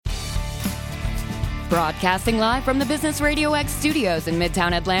Broadcasting live from the Business Radio X studios in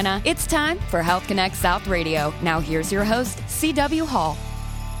Midtown Atlanta, it's time for Health Connect South Radio. Now here's your host, C.W. Hall.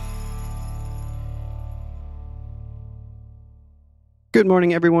 Good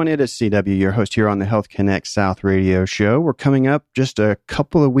morning, everyone. It is CW, your host here on the Health Connect South Radio show. We're coming up just a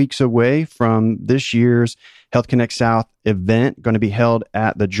couple of weeks away from this year's Health Connect South event, going to be held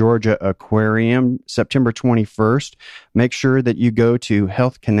at the Georgia Aquarium, September 21st. Make sure that you go to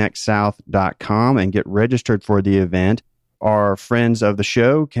healthconnectsouth.com and get registered for the event. Our friends of the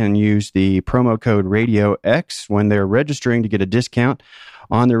show can use the promo code RadioX when they're registering to get a discount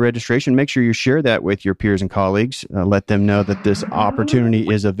on their registration. Make sure you share that with your peers and colleagues. Let them know that this opportunity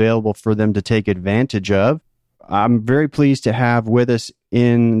is available for them to take advantage of. I'm very pleased to have with us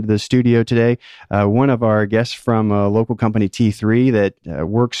in the studio today one of our guests from a local company, T3, that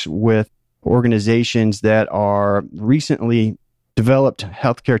works with organizations that are recently developed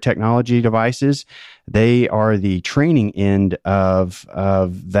healthcare technology devices. They are the training end of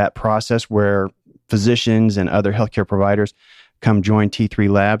that process where physicians and other healthcare providers come join T3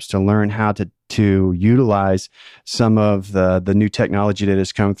 Labs to learn how to utilize some of the new technology that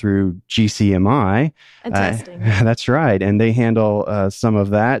has come through GCMI. And testing. That's right. And they handle some of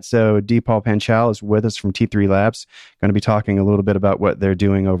that. So Deepal Panchal is with us from T3 Labs, going to be talking a little bit about what they're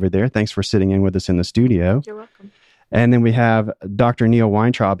doing over there. Thanks for sitting in with us in the studio. You're welcome. And then we have Dr. Neil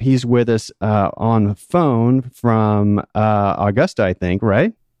Weintraub. He's with us on the phone from Augusta, I think,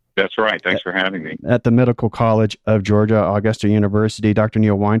 right? That's right. Thanks for having me. At the Medical College of Georgia, Augusta University. Dr.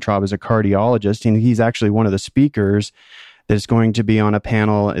 Neil Weintraub is a cardiologist, and he's actually one of the speakers that is going to be on a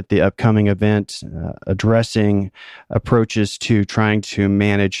panel at the upcoming event addressing approaches to trying to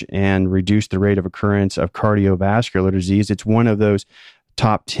manage and reduce the rate of occurrence of cardiovascular disease. It's one of those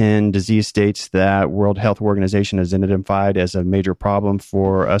top 10 disease states that World Health Organization has identified as a major problem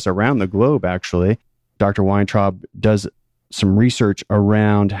for us around the globe, actually. Dr. Weintraub does some research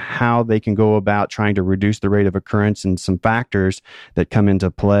around how they can go about trying to reduce the rate of occurrence and some factors that come into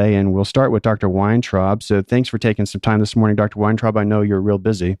play. And we'll start with Dr. Weintraub. So thanks for taking some time this morning, Dr. Weintraub. I know you're real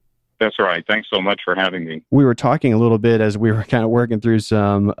busy. That's right. Thanks so much for having me. We were talking a little bit as we were kind of working through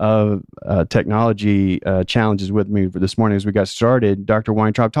some technology challenges with me for this morning as we got started. Dr.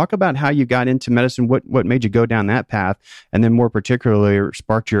 Weintraub, talk about how you got into medicine, what made you go down that path, and then more particularly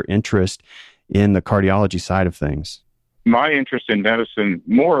sparked your interest in the cardiology side of things. My interest in medicine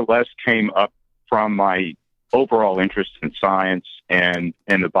more or less came up from my overall interest in science and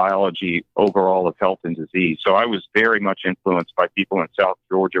the biology overall of health and disease. So I was very much influenced by people in South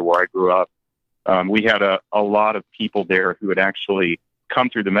Georgia where I grew up. We had a lot of people there who had actually come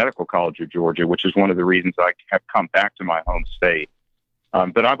through the Medical College of Georgia, which is one of the reasons I have come back to my home state.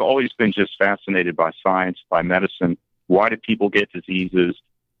 But I've always been just fascinated by science, by medicine. Why do people get diseases?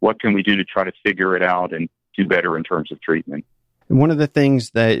 What can we do to try to figure it out and do better in terms of treatment? One of the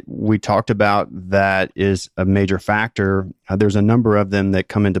things that we talked about that is a major factor, there's a number of them that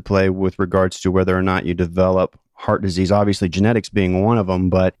come into play with regards to whether or not you develop heart disease, obviously genetics being one of them,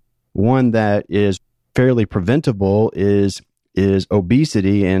 but one that is fairly preventable is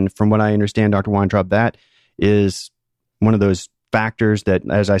obesity. And from what I understand, Dr. Weintraub, that is one of those factors that,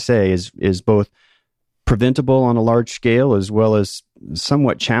 as I say, is both preventable on a large scale as well as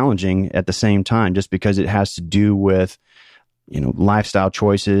somewhat challenging at the same time, just because it has to do with, lifestyle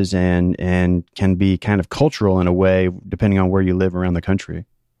choices and can be kind of cultural in a way, depending on where you live around the country.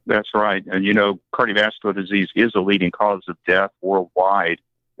 That's right. And, cardiovascular disease is a leading cause of death worldwide.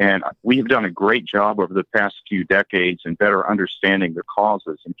 And we have done a great job over the past few decades in better understanding the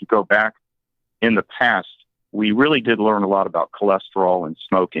causes. And if you go back in the past, we really did learn a lot about cholesterol and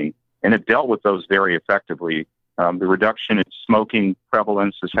smoking, and it dealt with those very effectively. The reduction in smoking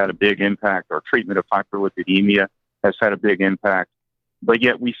prevalence has had a big impact. Our treatment of hyperlipidemia has had a big impact. But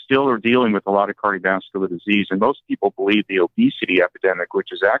yet we still are dealing with a lot of cardiovascular disease. And most people believe the obesity epidemic, which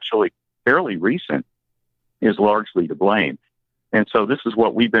is actually fairly recent, is largely to blame. And so this is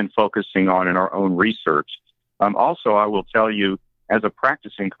what we've been focusing on in our own research. Also, I will tell you, as a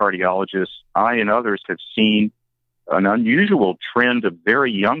practicing cardiologist, I and others have seen an unusual trend of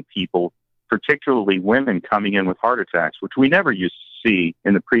very young people, particularly women, coming in with heart attacks, which we never used to see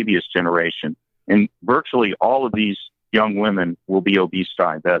in the previous generation. And virtually all of these young women will be obese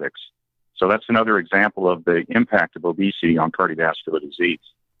diabetics. So that's another example of the impact of obesity on cardiovascular disease.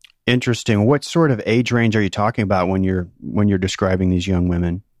 Interesting. What sort of age range are you talking about when you're describing these young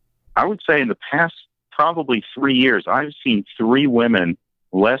women? I would say in the past probably 3 years, I've seen 3 women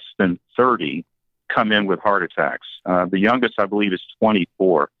less than 30 come in with heart attacks. The youngest, I believe, is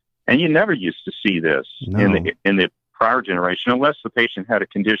 24. And you never used to see this in the prior generation, unless the patient had a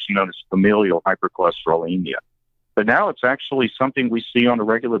condition known as familial hypercholesterolemia. But now it's actually something we see on a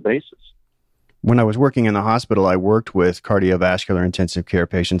regular basis. When I was working in the hospital, I worked with cardiovascular intensive care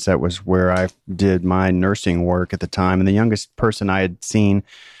patients. That was where I did my nursing work at the time. And the youngest person I had seen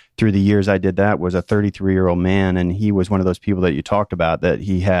through the years I did that was a 33-year-old man. And he was one of those people that you talked about, that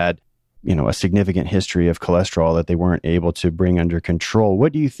he had, a significant history of cholesterol that they weren't able to bring under control.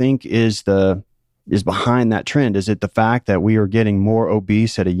 What do you think is behind that trend? Is it the fact that we are getting more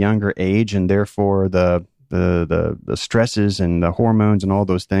obese at a younger age, and therefore the stresses and the hormones and all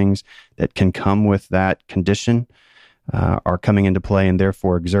those things that can come with that condition are coming into play and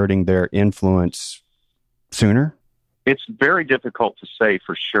therefore exerting their influence sooner? It's very difficult to say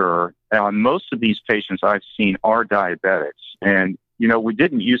for sure. Most of these patients I've seen are diabetics. And, we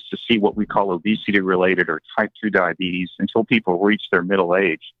didn't used to see what we call obesity-related or type 2 diabetes until people reach their middle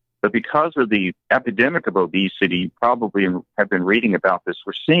age. But because of the epidemic of obesity, you probably have been reading about this,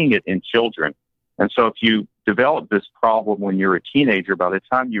 we're seeing it in children. And so if you develop this problem when you're a teenager, by the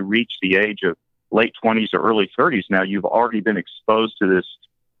time you reach the age of late 20s or early 30s, now you've already been exposed to this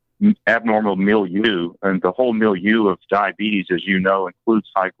abnormal milieu. And the whole milieu of diabetes, as you know, includes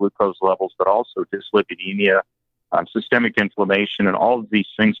high glucose levels, but also dyslipidemia, systemic inflammation, and all of these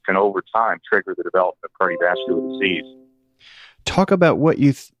things can over time trigger the development of cardiovascular disease. Talk about what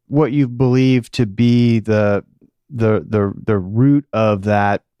you believe to be the root of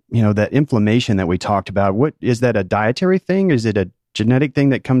that, that inflammation that we talked about. What is that, a dietary thing? Is it a genetic thing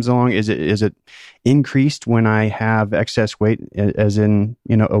that comes along? Is it increased when I have excess weight, as in,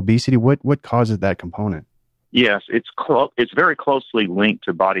 obesity? What causes that component? Yes, it's very closely linked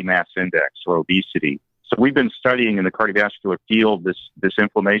to body mass index or obesity. So we've been studying in the cardiovascular field this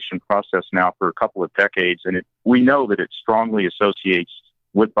inflammation process now for a couple of decades, and we know that it strongly associates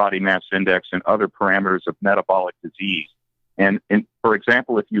with body mass index and other parameters of metabolic disease. And for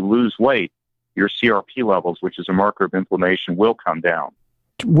example, if you lose weight, your CRP levels, which is a marker of inflammation, will come down.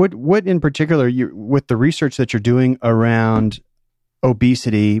 What in particular, with the research that you're doing around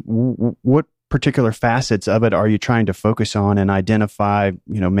obesity, what particular facets of it are you trying to focus on and identify,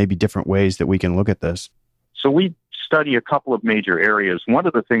 maybe different ways that we can look at this? So we study a couple of major areas. One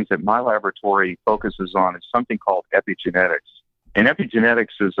of the things that my laboratory focuses on is something called epigenetics. And epigenetics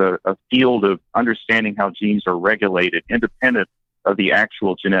is a field of understanding how genes are regulated independent of the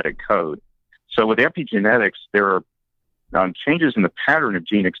actual genetic code. So with epigenetics, there are changes in the pattern of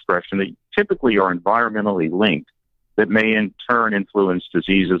gene expression that typically are environmentally linked that may in turn influence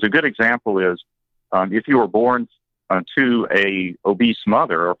diseases. A good example is if you were born to a obese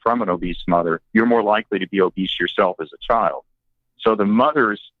mother or from an obese mother, you're more likely to be obese yourself as a child. So the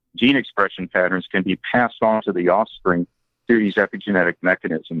mother's gene expression patterns can be passed on to the offspring through these epigenetic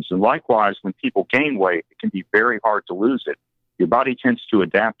mechanisms. And likewise, when people gain weight, it can be very hard to lose it. Your body tends to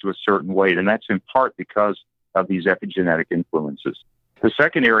adapt to a certain weight, and that's in part because of these epigenetic influences. The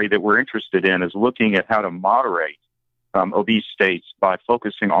second area that we're interested in is looking at how to moderate obese states by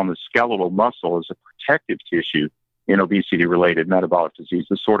focusing on the skeletal muscle as a protective tissue in obesity-related metabolic disease,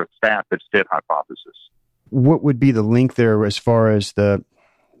 the sort of fat that's fit hypothesis. What would be the link there as far as the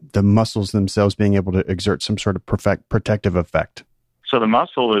muscles themselves being able to exert some sort of protective effect? So the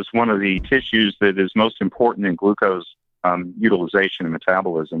muscle is one of the tissues that is most important in glucose utilization and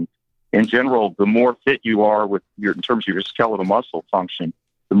metabolism. In general, the more fit you are in terms of your skeletal muscle function,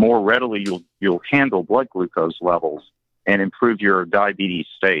 the more readily you'll handle blood glucose levels and improve your diabetes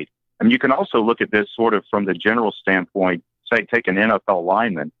state. And you can also look at this sort of from the general standpoint. Say, take an NFL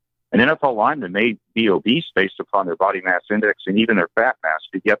lineman. An NFL lineman may be obese based upon their body mass index and even their fat mass,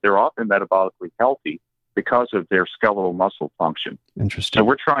 but yet they're often metabolically healthy because of their skeletal muscle function. Interesting. So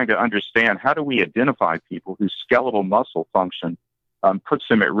we're trying to understand, how do we identify people whose skeletal muscle function puts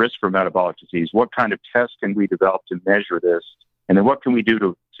them at risk for metabolic disease? What kind of tests can we develop to measure this? And then what can we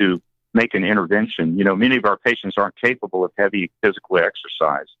do to make an intervention? Many of our patients aren't capable of heavy physical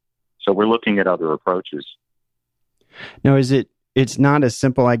exercise. So we're looking at other approaches. Now, it's not as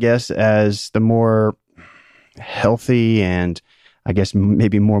simple, I guess, as the more healthy and I guess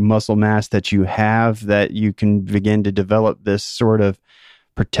maybe more muscle mass that you have, that you can begin to develop this sort of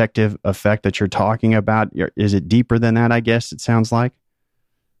protective effect that you're talking about? Is it deeper than that, I guess it sounds like?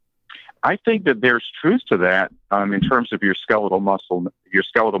 I think that there's truth to that in terms of your skeletal muscle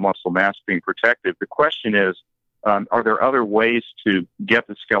mass being protected. The question is, are there other ways to get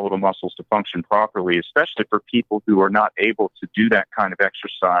the skeletal muscles to function properly, especially for people who are not able to do that kind of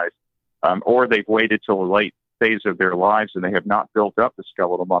exercise, or they've waited till a late phase of their lives and they have not built up the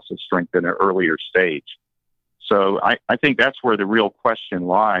skeletal muscle strength in an earlier stage. So I think that's where the real question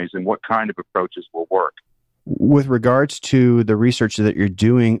lies, and what kind of approaches will work. With regards to the research that you're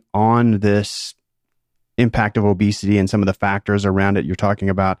doing on this impact of obesity and some of the factors around it, you're talking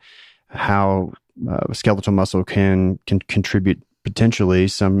about how skeletal muscle can contribute potentially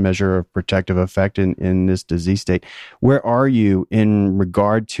some measure of protective effect in this disease state. Where are you in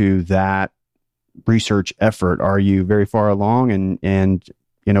regard to that research effort? Are you very far along, and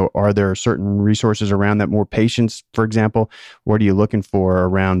are there certain resources around that, more patients, for example? What are you looking for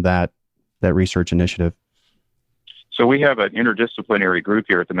around that research initiative? So we have an interdisciplinary group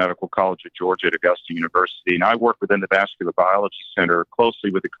here at the Medical College of Georgia at Augusta University, and I work within the Vascular Biology Center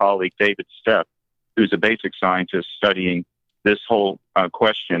closely with a colleague, David Stepp, who's a basic scientist studying this whole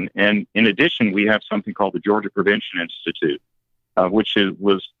question. And in addition, we have something called the Georgia Prevention Institute, which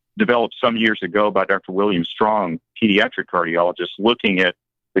was developed some years ago by Dr. William Strong, pediatric cardiologist, looking at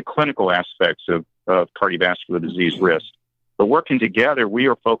the clinical aspects of cardiovascular disease risk. But working together, we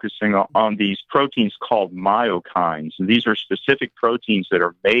are focusing on these proteins called myokines. And these are specific proteins that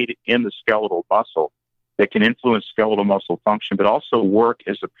are made in the skeletal muscle that can influence skeletal muscle function, but also work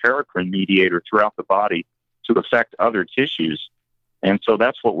as a paracrine mediator throughout the body to affect other tissues. And so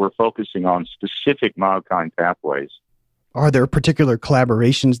that's what we're focusing on, specific myokine pathways. Are there particular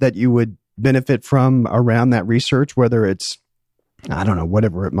collaborations that you would benefit from around that research, whether it's, I don't know,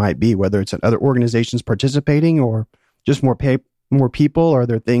 whatever it might be, whether it's other organizations participating or just more people? Are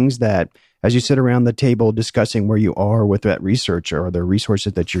there things that, as you sit around the table discussing where you are with that research, or are there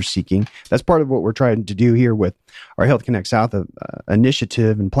resources that you're seeking? That's part of what we're trying to do here with our Health Connect South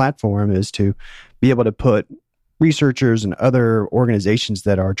initiative and platform, is to be able to put researchers and other organizations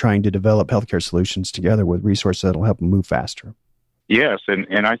that are trying to develop healthcare solutions together with resources that will help them move faster. Yes,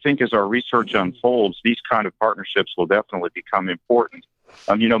 and I think as our research unfolds, these kind of partnerships will definitely become important.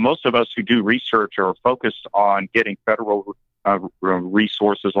 Most of us who do research are focused on getting federal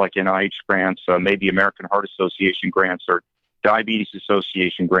resources like NIH grants, maybe American Heart Association grants or Diabetes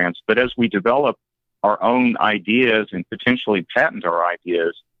Association grants. But as we develop our own ideas and potentially patent our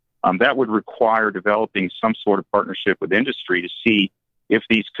ideas, that would require developing some sort of partnership with industry to see if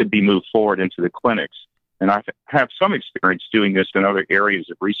these could be moved forward into the clinics. And I have some experience doing this in other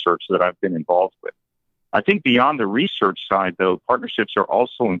areas of research that I've been involved with. I think beyond the research side, though, partnerships are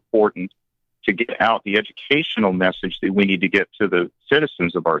also important to get out the educational message that we need to get to the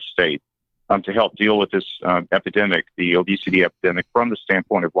citizens of our state to help deal with this epidemic, the obesity epidemic, from the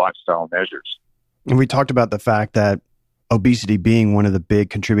standpoint of lifestyle measures. And we talked about the fact that obesity being one of the big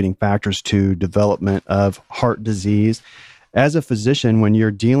contributing factors to development of heart disease. As a physician, when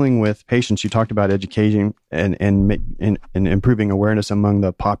you're dealing with patients, you talked about educating and improving awareness among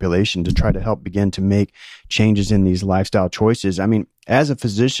the population to try to help begin to make changes in these lifestyle choices. I mean, as a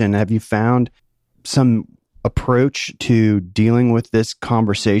physician, have you found some approach to dealing with this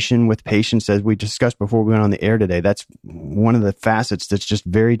conversation with patients, as we discussed before we went on the air today? That's one of the facets that's just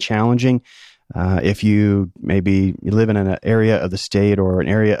very challenging. If you live in an area of the state or an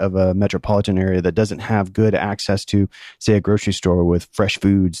area of a metropolitan area that doesn't have good access to, say, a grocery store with fresh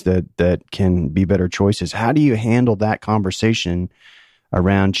foods that can be better choices, how do you handle that conversation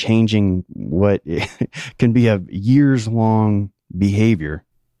around changing what can be a years-long behavior?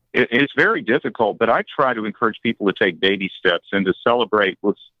 It's very difficult, but I try to encourage people to take baby steps and to celebrate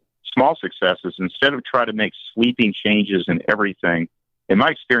with small successes instead of try to make sweeping changes in everything. In my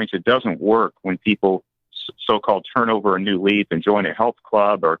experience, it doesn't work when people so-called turn over a new leaf and join a health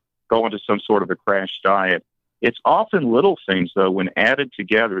club or go into some sort of a crash diet. It's often little things, though, when added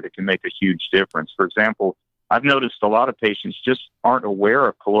together, that can make a huge difference. For example, I've noticed a lot of patients just aren't aware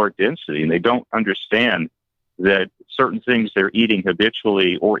of caloric density, and they don't understand that certain things they're eating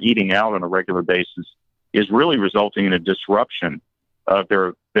habitually or eating out on a regular basis is really resulting in a disruption of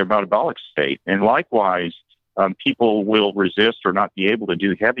their metabolic state. And likewise, people will resist or not be able to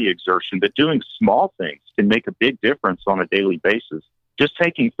do heavy exertion, but doing small things can make a big difference on a daily basis, just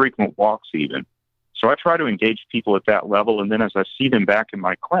taking frequent walks even. So I try to engage people at that level, and then as I see them back in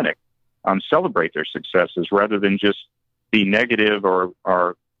my clinic, celebrate their successes rather than just be negative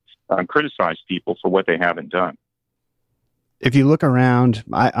or criticize people for what they haven't done. If you look around,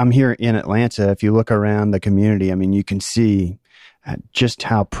 I'm here in Atlanta, if you look around the community, I mean, you can see just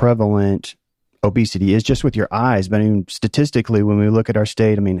how prevalent obesity is just with your eyes. But I mean, statistically, when we look at our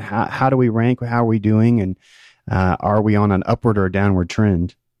state, I mean, how do we rank? How are we doing? And are we on an upward or a downward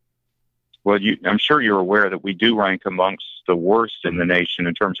trend? Well, I'm sure you're aware that we do rank amongst the worst in the nation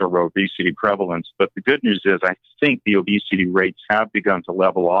in terms of obesity prevalence. But the good news is I think the obesity rates have begun to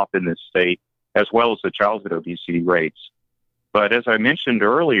level off in this state, as well as the childhood obesity rates. But as I mentioned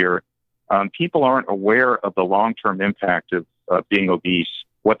earlier, people aren't aware of the long-term impact of being obese.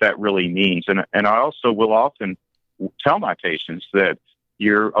 what that really means. And I also will often tell my patients that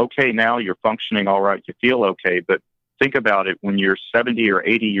you're okay now, you're functioning all right, you feel okay, but think about it when you're 70 or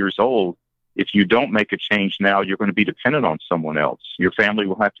 80 years old. If you don't make a change now, you're going to be dependent on someone else. Your family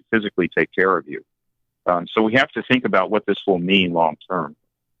will have to physically take care of you. So we have to think about what this will mean long term.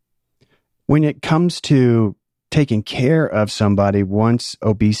 When it comes to taking care of somebody once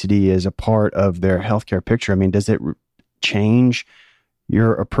obesity is a part of their healthcare picture, I mean, does it change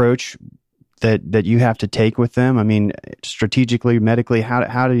your approach that you have to take with them? I mean, strategically, medically,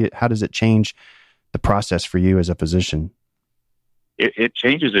 how does it change the process for you as a physician? It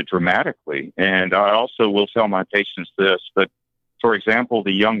changes it dramatically. And I also will tell my patients this, but for example,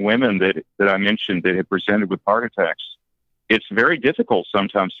 the young women that I mentioned that have presented with heart attacks, it's very difficult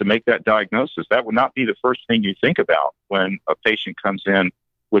sometimes to make that diagnosis. That would not be the first thing you think about when a patient comes in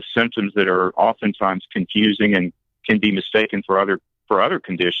with symptoms that are oftentimes confusing and can be mistaken for other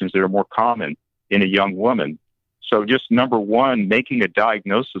conditions that are more common in a young woman. So just number one, making a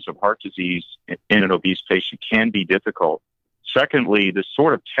diagnosis of heart disease in an obese patient can be difficult. Secondly, the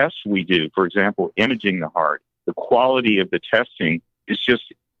sort of tests we do, for example, imaging the heart, the quality of the testing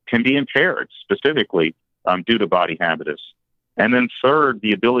can be impaired specifically due to body habitus. And then third,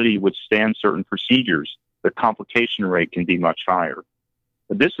 the ability to withstand certain procedures. The complication rate can be much higher.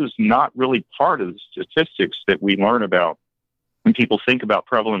 But this is not really part of the statistics that we learn about when people think about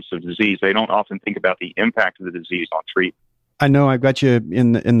prevalence of disease. They don't often think about the impact of the disease on treatment. I know I've got you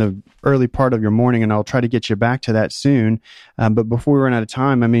in the early part of your morning, and I'll try to get you back to that soon. But before we run out of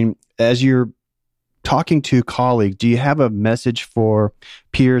time, I mean, as you're talking to colleagues, do you have a message for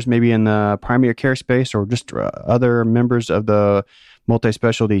peers, maybe in the primary care space or just other members of the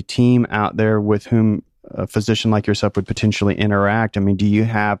multi-specialty team out there with whom a physician like yourself would potentially interact? I mean, do you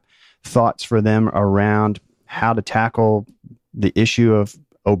have thoughts for them around how to tackle the issue of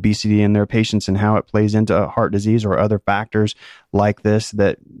obesity in their patients and how it plays into heart disease or other factors like this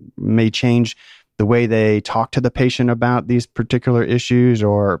that may change the way they talk to the patient about these particular issues,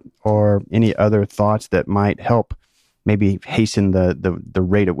 or any other thoughts that might help maybe hasten the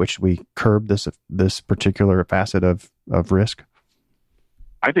rate at which we curb this particular facet of risk?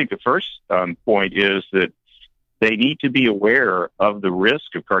 I think the first point is that they need to be aware of the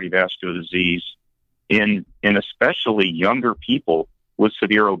risk of cardiovascular disease in especially younger people with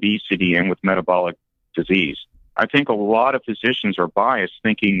severe obesity and with metabolic disease. I think a lot of physicians are biased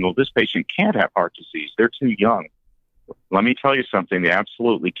thinking, well, this patient can't have heart disease. They're too young. Let me tell you something, they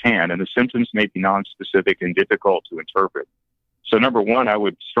absolutely can. And the symptoms may be nonspecific and difficult to interpret. So number one, I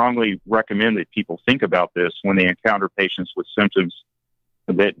would strongly recommend that people think about this when they encounter patients with symptoms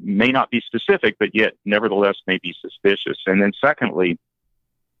that may not be specific, but yet nevertheless may be suspicious. And then secondly,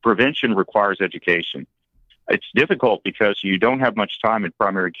 prevention requires education. It's difficult because you don't have much time in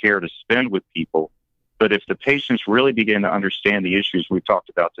primary care to spend with people. But if the patients really begin to understand the issues we've talked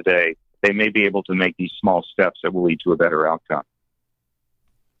about today, they may be able to make these small steps that will lead to a better outcome.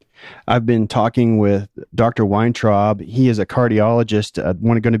 I've been talking with Dr. Weintraub. He is a cardiologist,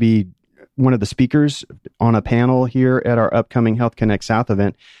 going to be one of the speakers on a panel here at our upcoming Health Connect South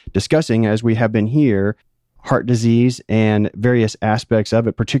event, discussing, as we have been here, heart disease and various aspects of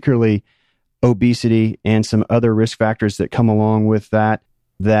it, particularly obesity and some other risk factors that come along with that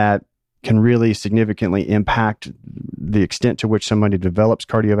can really significantly impact the extent to which somebody develops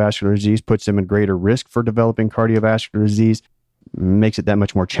cardiovascular disease, puts them in greater risk for developing cardiovascular disease, makes it that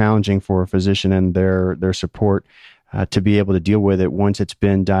much more challenging for a physician and their support to be able to deal with it once it's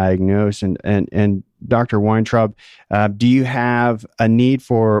been diagnosed. And Dr. Weintraub, do you have a need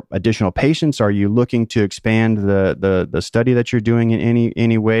for additional patients? Are you looking to expand the study that you're doing in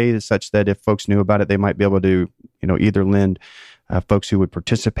any way, such that if folks knew about it, they might be able to, either lend folks who would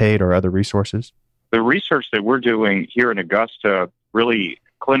participate or other resources? The research that we're doing here in Augusta really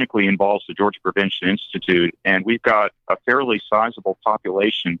clinically involves the Georgia Prevention Institute, and we've got a fairly sizable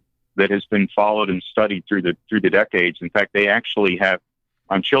population that has been followed and studied through the decades. In fact, they actually have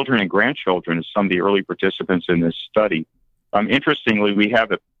children and grandchildren as some of the early participants in this study. Interestingly, we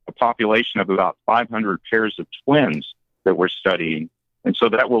have a population of about 500 pairs of twins that we're studying, and so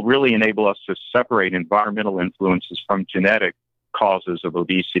that will really enable us to separate environmental influences from genetic causes of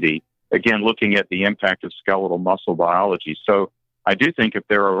obesity, again, looking at the impact of skeletal muscle biology. So I do think if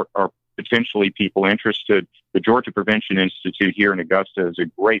there are potentially people interested, the Georgia Prevention Institute here in Augusta is a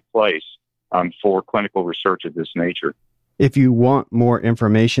great place for clinical research of this nature. If you want more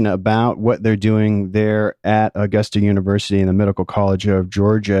information about what they're doing there at Augusta University and the Medical College of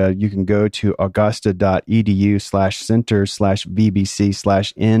Georgia, you can go to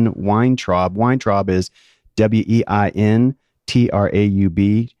augusta.edu/center/VBC/N Weintraub. Weintraub is WEINTRAUB.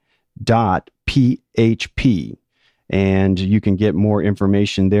 TRAUB.PHP. And you can get more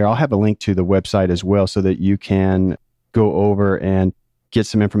information there. I'll have a link to the website as well so that you can go over and get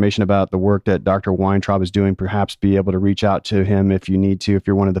some information about the work that Dr. Weintraub is doing, perhaps be able to reach out to him if you need to, if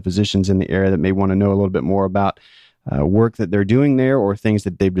you're one of the physicians in the area that may want to know a little bit more about work that they're doing there or things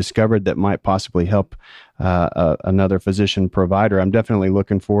that they've discovered that might possibly help another physician provider. I'm definitely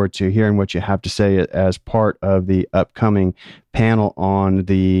looking forward to hearing what you have to say as part of the upcoming panel on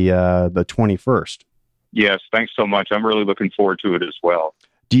the 21st. Yes, thanks so much. I'm really looking forward to it as well.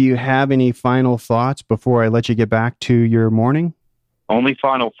 Do you have any final thoughts before I let you get back to your morning? Only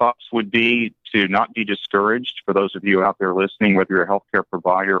final thoughts would be to not be discouraged for those of you out there listening, whether you're a healthcare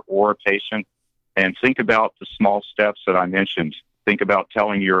provider or a patient, and think about the small steps that I mentioned. Think about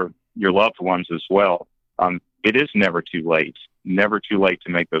telling your loved ones as well. It is never too late to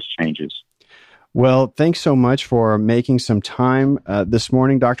make those changes. Well, thanks so much for making some time this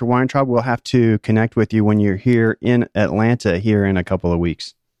morning, Dr. Weintraub. We'll have to connect with you when you're here in Atlanta here in a couple of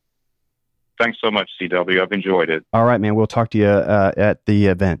weeks. Thanks so much, CW. I've enjoyed it. All right, man. We'll talk to you at the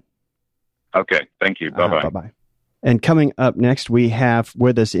event. Okay. Thank you. Bye-bye. Bye-bye. And coming up next, we have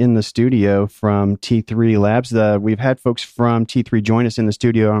with us in the studio from T3 Labs. We've had folks from T3 join us in the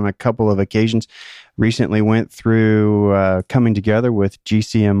studio on a couple of occasions. Recently went through coming together with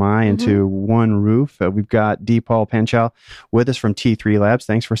GCMI into one roof. We've got Deepal Panchal with us from T3 Labs.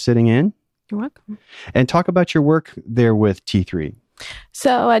 Thanks for sitting in. You're welcome. And talk about your work there with T3.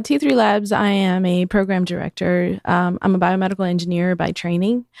 So at T3 Labs, I am a program director. I'm a biomedical engineer by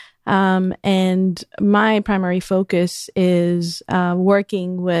training. And my primary focus is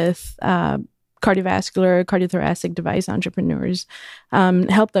working with cardiovascular, cardiothoracic device entrepreneurs,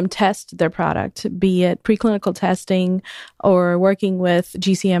 help them test their product, be it preclinical testing or working with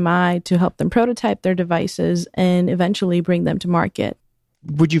GCMI to help them prototype their devices and eventually bring them to market.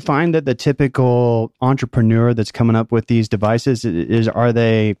 Would you find that the typical entrepreneur that's coming up with these devices, are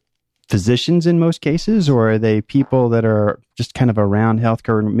they physicians in most cases, or are they people that are just kind of around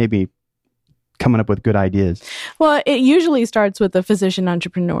healthcare and maybe coming up with good ideas? Well, it usually starts with a physician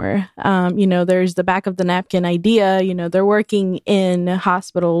entrepreneur. There's the back of the napkin idea. They're working in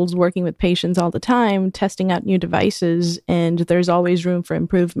hospitals, working with patients all the time, testing out new devices, and there's always room for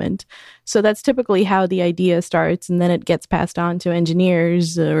improvement. So that's typically how the idea starts, and then it gets passed on to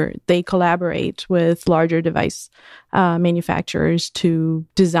engineers, or they collaborate with larger device manufacturers to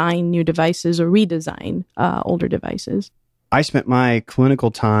design new devices or redesign older devices. I spent my clinical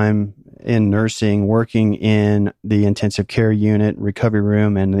time in nursing working in the intensive care unit, recovery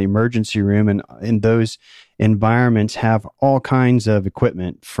room, and the emergency room. And in those environments have all kinds of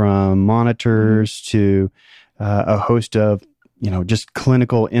equipment, from monitors to a host of, just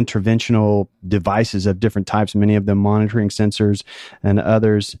clinical interventional devices of different types, many of them monitoring sensors and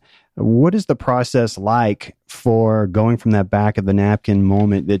others. What is the process like for going from that back of the napkin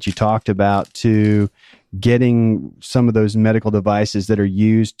moment that you talked about to getting some of those medical devices that are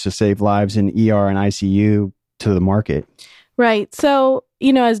used to save lives in ER and ICU to the market? Right. So,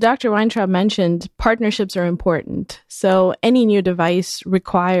 as Dr. Weintraub mentioned, partnerships are important. So any new device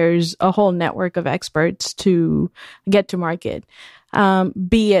requires a whole network of experts to get to market.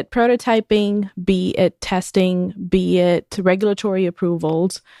 Be it prototyping, be it testing, be it regulatory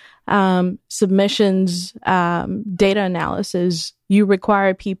approvals, submissions, data analysis. You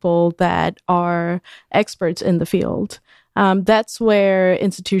require people that are experts in the field. That's where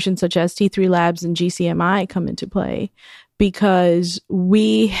institutions such as T3 Labs and GCMI come into play, because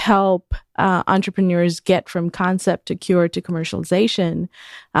we help entrepreneurs get from concept to cure to commercialization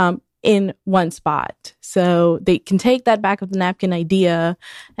in one spot. So they can take that back of the napkin idea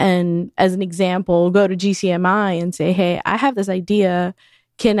and, as an example, go to GCMI and say, hey, I have this idea.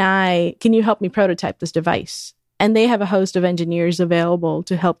 Can you help me prototype this device? And they have a host of engineers available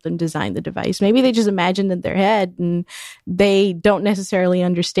to help them design the device. Maybe they just imagined in their head and they don't necessarily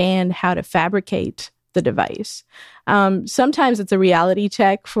understand how to fabricate the device. Sometimes it's a reality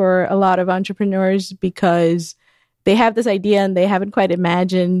check for a lot of entrepreneurs, because they have this idea and they haven't quite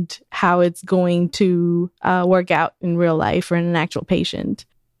imagined how it's going to work out in real life or in an actual patient.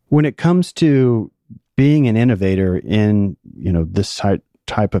 When it comes to being an innovator in, this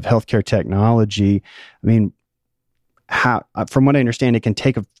type of healthcare technology, from what I understand, it can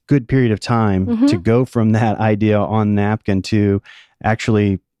take a good period of time to go from that idea on napkin to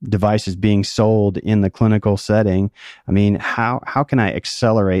actually devices being sold in the clinical setting. How can I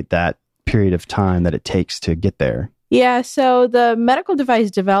accelerate that period of time that it takes to get there? Yeah, so the medical device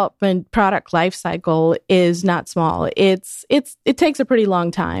development product life cycle is not small. It takes a pretty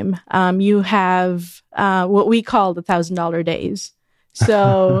long time. You have what we call the $1,000 days.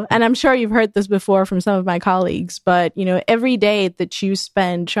 So, and I'm sure you've heard this before from some of my colleagues, but every day that you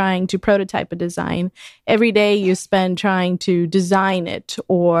spend trying to prototype a design, every day you spend trying to design it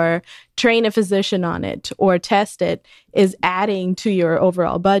or train a physician on it or test it is adding to your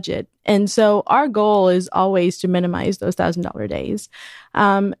overall budget. And so our goal is always to minimize those $1,000 days.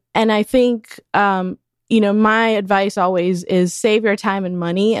 And I think, my advice always is save your time and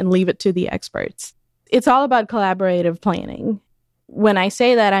money and leave it to the experts. It's all about collaborative planning. When I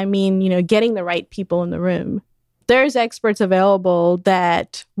say that, I mean, getting the right people in the room. There's experts available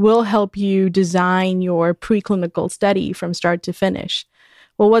that will help you design your preclinical study from start to finish.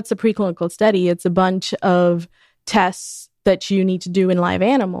 Well, what's a preclinical study? It's a bunch of tests that you need to do in live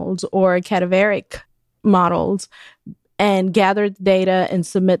animals or cadaveric models and gather the data and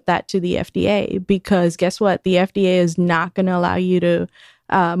submit that to the FDA. Because guess what? The FDA is not going to allow you to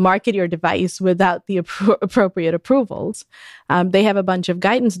market your device without the appropriate approvals. They have a bunch of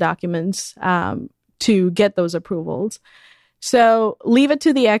guidance documents to get those approvals. So leave it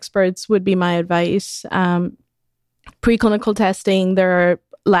to the experts would be my advice. Preclinical testing, there are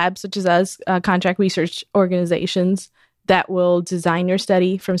labs such as us, contract research organizations that will design your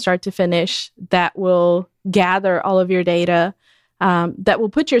study from start to finish, that will gather all of your data, that will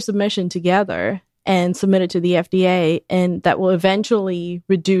put your submission together and submit it to the FDA, and that will eventually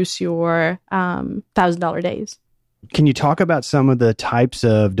reduce your $1,000 days. Can you talk about some of the types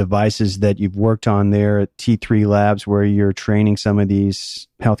of devices that you've worked on there at T3 Labs where you're training some of these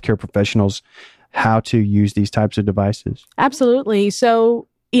healthcare professionals how to use these types of devices? Absolutely. So,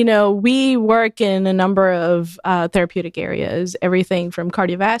 we work in a number of therapeutic areas, everything from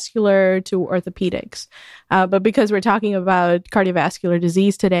cardiovascular to orthopedics. But because we're talking about cardiovascular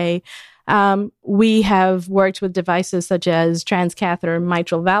disease today, we have worked with devices such as transcatheter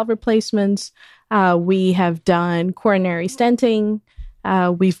mitral valve replacements. We have done coronary stenting.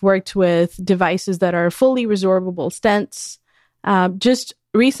 We've worked with devices that are fully resorbable stents. Just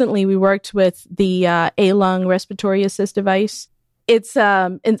recently, we worked with the A-lung respiratory assist device. It's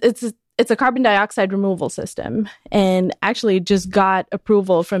a carbon dioxide removal system, and actually just got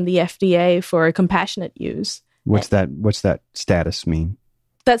approval from the FDA for compassionate use. What's that status mean?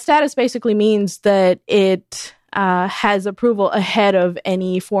 That status basically means that it has approval ahead of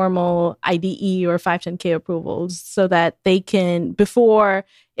any formal IDE or 510K approvals, so that they can, before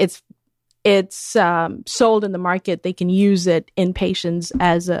it's sold in the market, they can use it in patients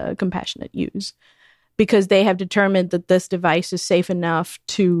as a compassionate use, because they have determined that this device is safe enough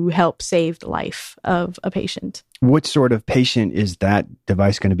to help save the life of a patient. What sort of patient is that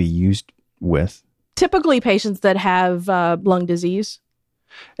device going to be used with? Typically patients that have lung disease.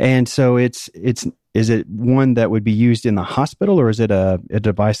 And so is it one that would be used in the hospital, or is it a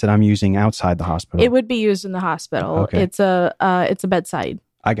device that I'm using outside the hospital? It would be used in the hospital. Okay. It's a bedside.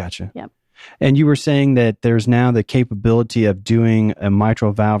 I gotcha. Yep. And you were saying that there's now the capability of doing a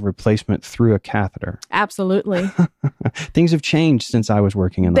mitral valve replacement through a catheter. Absolutely. Things have changed since I was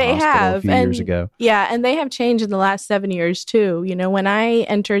working in the hospital a few years ago. Yeah, and they have changed in the last 7 years too. When I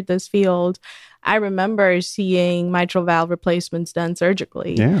entered this field, I remember seeing mitral valve replacements done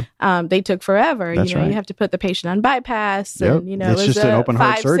surgically. Yeah. They took forever. That's right. You have to put the patient on bypass, Yep. and It's it was just an open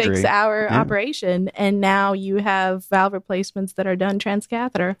heart surgery. 5-6 hour operation, and now you have valve replacements that are done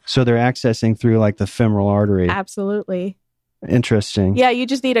transcatheter. So they're accessing through like the femoral artery. Absolutely. Interesting. Yeah, you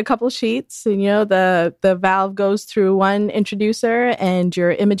just need a couple sheets, and the valve goes through one introducer, and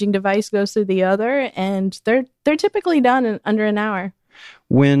your imaging device goes through the other, and they're typically done in under an hour.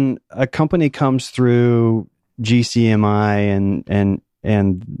 When a company comes through GCMI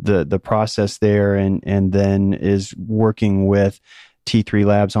and the process there, and then is working with T3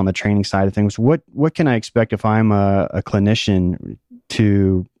 Labs on the training side of things, what can I expect if I'm a clinician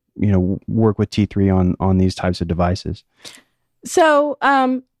to work with T3 on these types of devices? So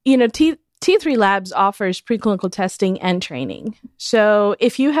T3 Labs offers preclinical testing and training. So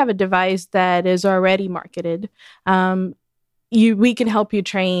if you have a device that is already marketed, we can help you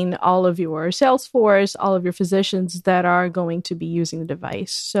train all of your sales force, all of your physicians that are going to be using the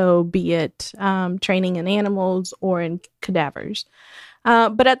device. So be it training in animals or in cadavers.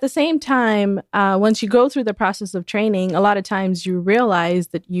 But at the same time, once you go through the process of training, a lot of times you realize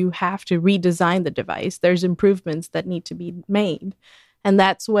that you have to redesign the device. There's improvements that need to be made. And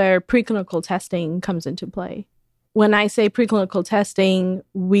that's where preclinical testing comes into play. When I say preclinical testing,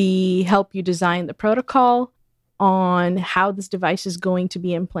 we help you design the protocol on how this device is going to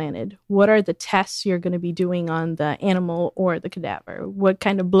be implanted. What are the tests you're going to be doing on the animal or the cadaver? What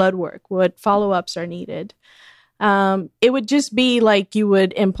kind of blood work? What follow-ups are needed? It would just be like you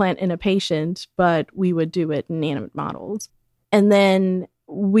would implant in a patient, but we would do it in animate models. And then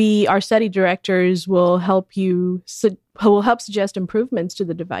our study directors will help suggest improvements to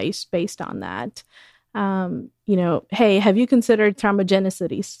the device based on that. Hey, have you considered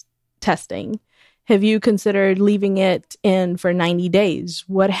thrombogenicity testing? Have you considered leaving it in for 90 days?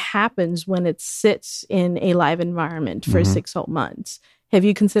 What happens when it sits in a live environment for 6 whole months? Have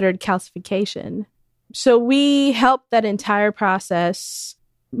you considered calcification? So we help that entire process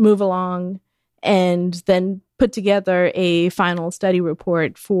move along and then put together a final study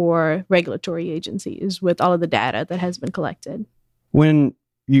report for regulatory agencies with all of the data that has been collected. When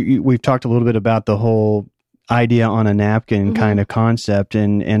we've talked a little bit about the whole idea on a napkin kind of concept,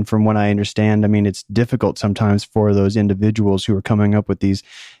 and from what I understand, I mean, it's difficult sometimes for those individuals who are coming up with these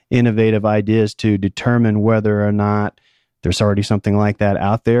innovative ideas to determine whether or not there's already something like that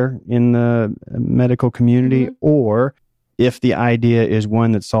out there in the medical community, or if the idea is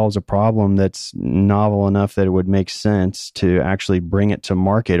one that solves a problem that's novel enough that it would make sense to actually bring it to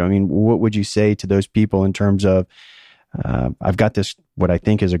market. I mean, what would you say to those people in terms of, I've got this, what I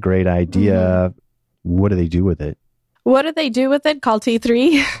think is a great idea. What do they do with it? What do they do with it? Call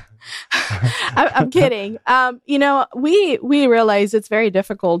T3? I'm kidding. We realize it's very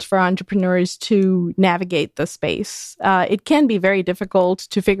difficult for entrepreneurs to navigate the space. It can be very difficult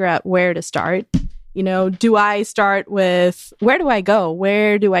to figure out where to start. Do I start with, where do I go?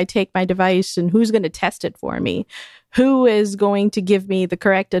 Where do I take my device, and who's going to test it for me? Who is going to give me the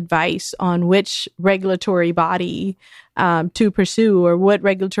correct advice on which regulatory body to pursue, or what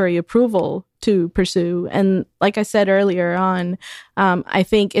regulatory approval to pursue? And like I said earlier on, I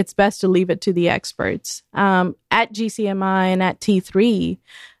think it's best to leave it to the experts. At GCMI and at T3,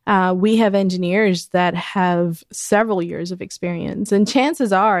 we have engineers that have several years of experience, and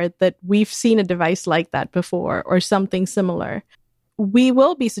chances are that we've seen a device like that before or something similar. We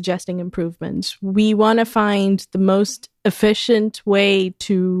will be suggesting improvements. We want to find the most efficient way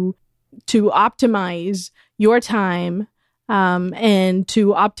to optimize your time and to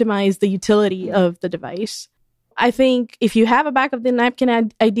optimize the utility of the device. I think if you have a back of the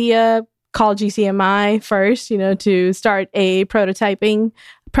napkin idea, call GCMI first, to start a prototyping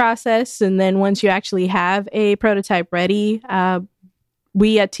process. And then once you actually have a prototype ready,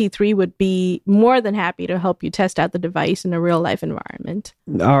 we at T3 would be more than happy to help you test out the device in a real life environment.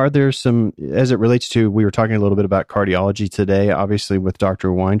 Are there some, as it relates to, we were talking a little bit about cardiology today, obviously with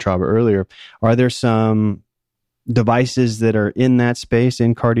Dr. Weintraub earlier, are there some devices that are in that space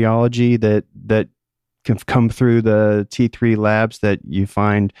in cardiology that can come through the T3 labs that you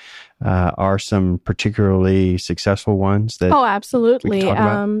find are some particularly successful ones? Oh, absolutely.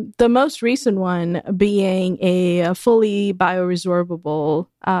 The most recent one being a fully bioresorbable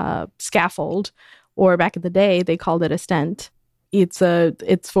scaffold, or back in the day, they called it a stent.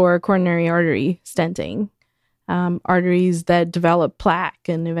 It's for coronary artery stenting. Arteries that develop plaque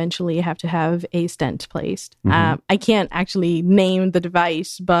and eventually have to have a stent placed. I can't actually name the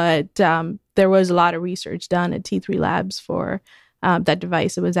device, but there was a lot of research done at T3 Labs for that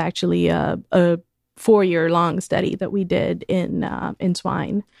device. It was actually a 4-year-long study that we did in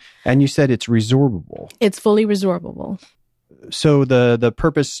swine. And you said it's resorbable. It's fully resorbable. So the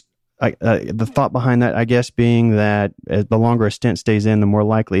purpose, the thought behind that, I guess, being that the longer a stent stays in, the more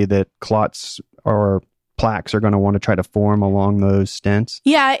likely that clots or plaques are going to want to try to form along those stents?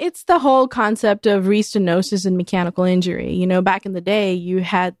 Yeah, it's the whole concept of restenosis and mechanical injury. Back in the day, you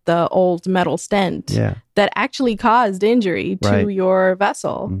had the old metal stent that actually caused injury to your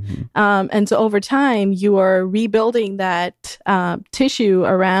vessel. And so over time, you are rebuilding that tissue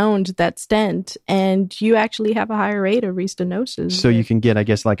around that stent, and you actually have a higher rate of restenosis. So you can get, I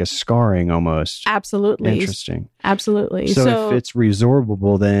guess, like a scarring almost. Absolutely. Interesting. Absolutely. So if it's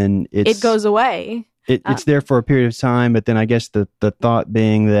resorbable, then it goes away. It's there for a period of time, but then I guess the thought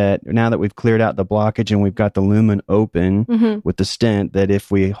being that now that we've cleared out the blockage and we've got the lumen open with the stent, that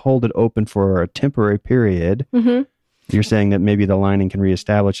if we hold it open for a temporary period, you're saying that maybe the lining can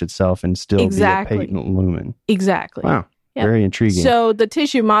reestablish itself and still be a patent lumen. Exactly. Wow. Yep. Very intriguing. So the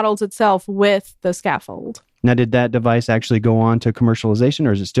tissue models itself with the scaffold. Now, did that device actually go on to commercialization,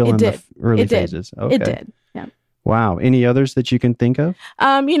 or is it still in the early phases? Okay. It did. Yeah. Wow. Any others that you can think of?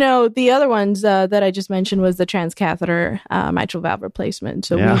 The other ones that I just mentioned was the transcatheter mitral valve replacement.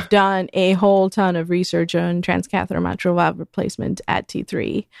 So we've done a whole ton of research on transcatheter mitral valve replacement at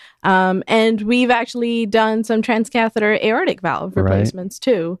T3. And we've actually done some transcatheter aortic valve replacements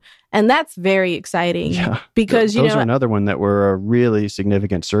too. And that's very exciting because, those are another one that were a really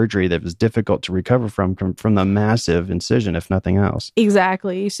significant surgery that was difficult to recover from the massive incision, if nothing else.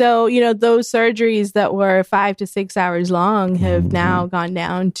 Exactly. So, those surgeries that were 5 to 6 hours long have now gone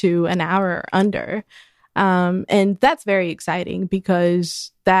down to an hour or under. And that's very exciting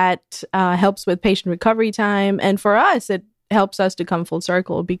because that helps with patient recovery time. And for us, it helps us to come full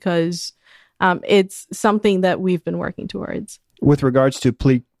circle because it's something that we've been working towards. With regards to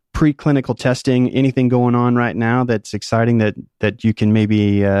preclinical testing, anything going on right now that's exciting that you can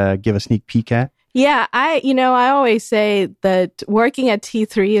maybe give a sneak peek at? Yeah, I always say that working at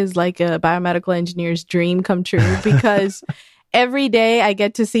T3 is like a biomedical engineer's dream come true because every day I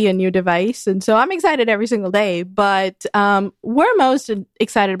get to see a new device. And so I'm excited every single day. But we're most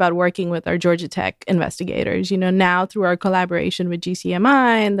excited about working with our Georgia Tech investigators. Now through our collaboration with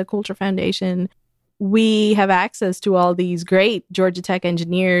GCMI and the Coulter Foundation, we have access to all these great Georgia Tech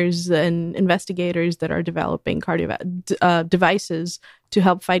engineers and investigators that are developing devices to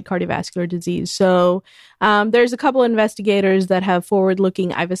help fight cardiovascular disease. So there's a couple investigators that have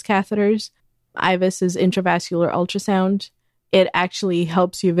forward-looking IVUS catheters. IVUS is intravascular ultrasound. It actually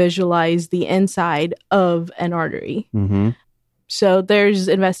helps you visualize the inside of an artery. Mm-hmm. So there's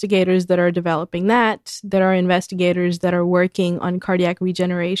investigators that are developing that. There are investigators that are working on cardiac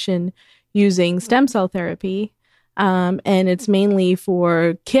regeneration using stem cell therapy. And it's mainly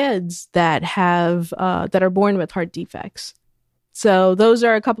for kids that are born with heart defects. So those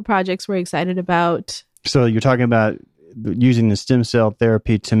are a couple projects we're excited about. So you're talking about using the stem cell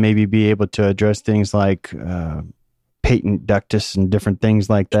therapy to maybe be able to address things like patent ductus and different things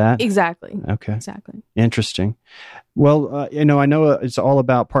like that? Exactly. Okay. Exactly. Interesting. Well, I know it's all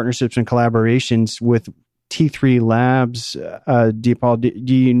about partnerships and collaborations with T3 Labs. Deepal,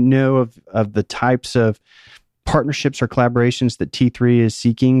 do you know of the types of partnerships or collaborations that T3 is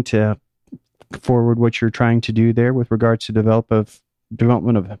seeking to forward what you're trying to do there with regards to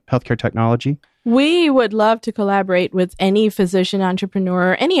development of healthcare technology? We would love to collaborate with any physician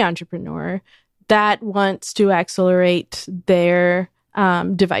entrepreneur, any entrepreneur that wants to accelerate their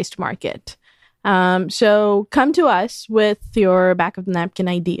device to market. So come to us with your back of the napkin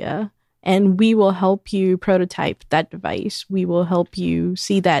idea, and we will help you prototype that device. We will help you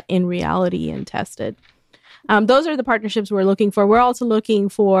see that in reality and test it. Those are the partnerships we're looking for. We're also looking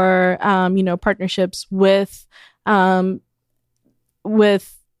for, partnerships with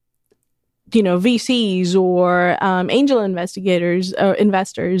VCs or angel investigators or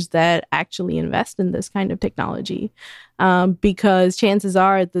investors that actually invest in this kind of technology, because chances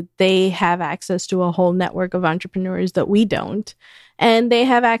are that they have access to a whole network of entrepreneurs that we don't. And they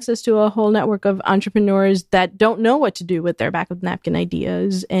have access to a whole network of entrepreneurs that don't know what to do with their back of the napkin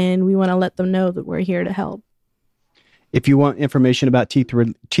ideas. And we want to let them know that we're here to help. If you want information about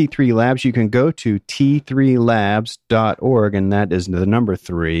T3 Labs, you can go to t3labs.org, and that is the number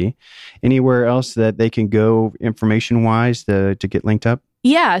 3. Anywhere else that they can go information-wise to get linked up?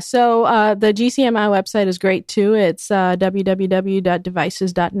 Yeah, so the GCMI website is great too. It's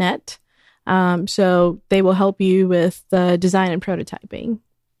www.devices.net. So they will help you with the design and prototyping.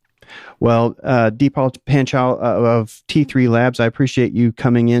 Well, Deepal Panchal of T3 Labs, I appreciate you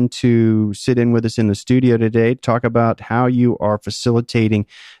coming in to sit in with us in the studio today to talk about how you are facilitating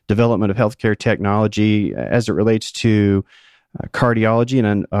development of healthcare technology as it relates to cardiology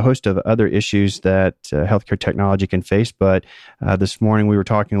and a host of other issues that healthcare technology can face. But this morning we were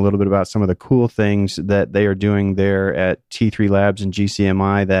talking a little bit about some of the cool things that they are doing there at T3 Labs and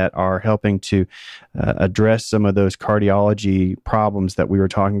GCMI that are helping to address some of those cardiology problems that we were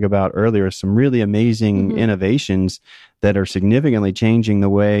talking about earlier. Some really amazing innovations that are significantly changing the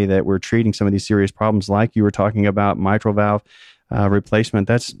way that we're treating some of these serious problems, like you were talking about mitral valve replacement.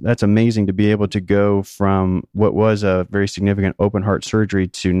 That's amazing to be able to go from what was a very significant open heart surgery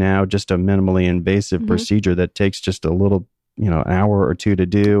to now just a minimally invasive procedure that takes just a little, an hour or two to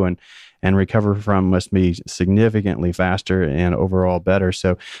do and recover from must be significantly faster and overall better.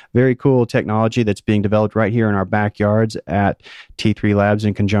 So very cool technology that's being developed right here in our backyards at T3 Labs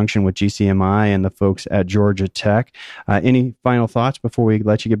in conjunction with GCMI and the folks at Georgia Tech. Any final thoughts before we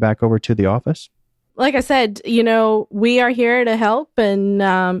let you get back over to the office? Like I said, we are here to help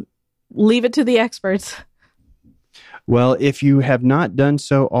and leave it to the experts. Well, if you have not done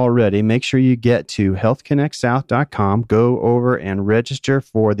so already, make sure you get to healthconnectsouth.com, go over and register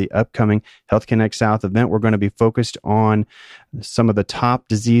for the upcoming Health Connect South event. We're going to be focused on some of the top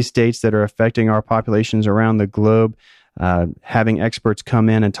disease states that are affecting our populations around the globe. having experts come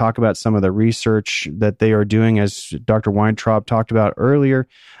in and talk about some of the research that they are doing, as Dr. Weintraub talked about earlier,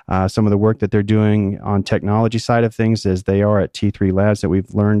 some of the work that they're doing on technology side of things, as they are at T3 Labs that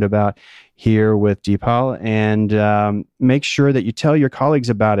we've learned about here with Deepal, and make sure that you tell your colleagues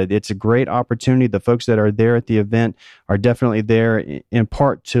about it. It's a great opportunity. The folks that are there at the event are definitely there in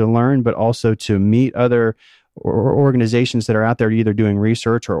part to learn, but also to meet other organizations that are out there either doing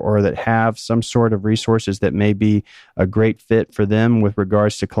research or that have some sort of resources that may be a great fit for them with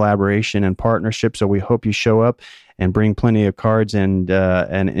regards to collaboration and partnership. So we hope you show up and bring plenty of cards and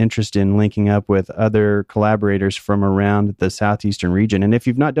interest in linking up with other collaborators from around the southeastern region. And if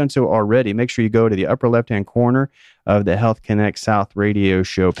you've not done so already, make sure you go to the upper left-hand corner of the Health Connect South radio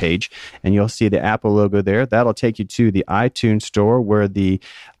show page, and you'll see the Apple logo there. That'll take you to the iTunes store where the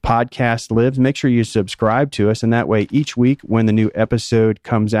podcast lives. Make sure you subscribe to us, and that way each week when the new episode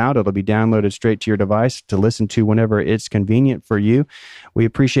comes out, it'll be downloaded straight to your device to listen to whenever it's convenient for you. We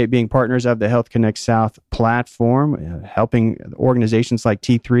appreciate being partners of the Health Connect South platform, helping organizations like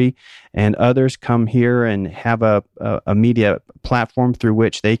T3 and others come here and have a media platform through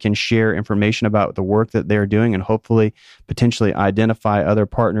which they can share information about the work that they're doing and hopefully potentially identify other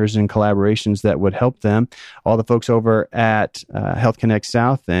partners and collaborations that would help them. All the folks over at Health Connect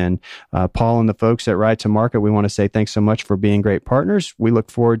South and Paul and the folks at Ride to Market, we want to say thanks so much for being great partners. We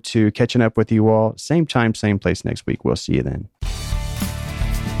look forward to catching up with you all same time, same place next week. We'll see you then.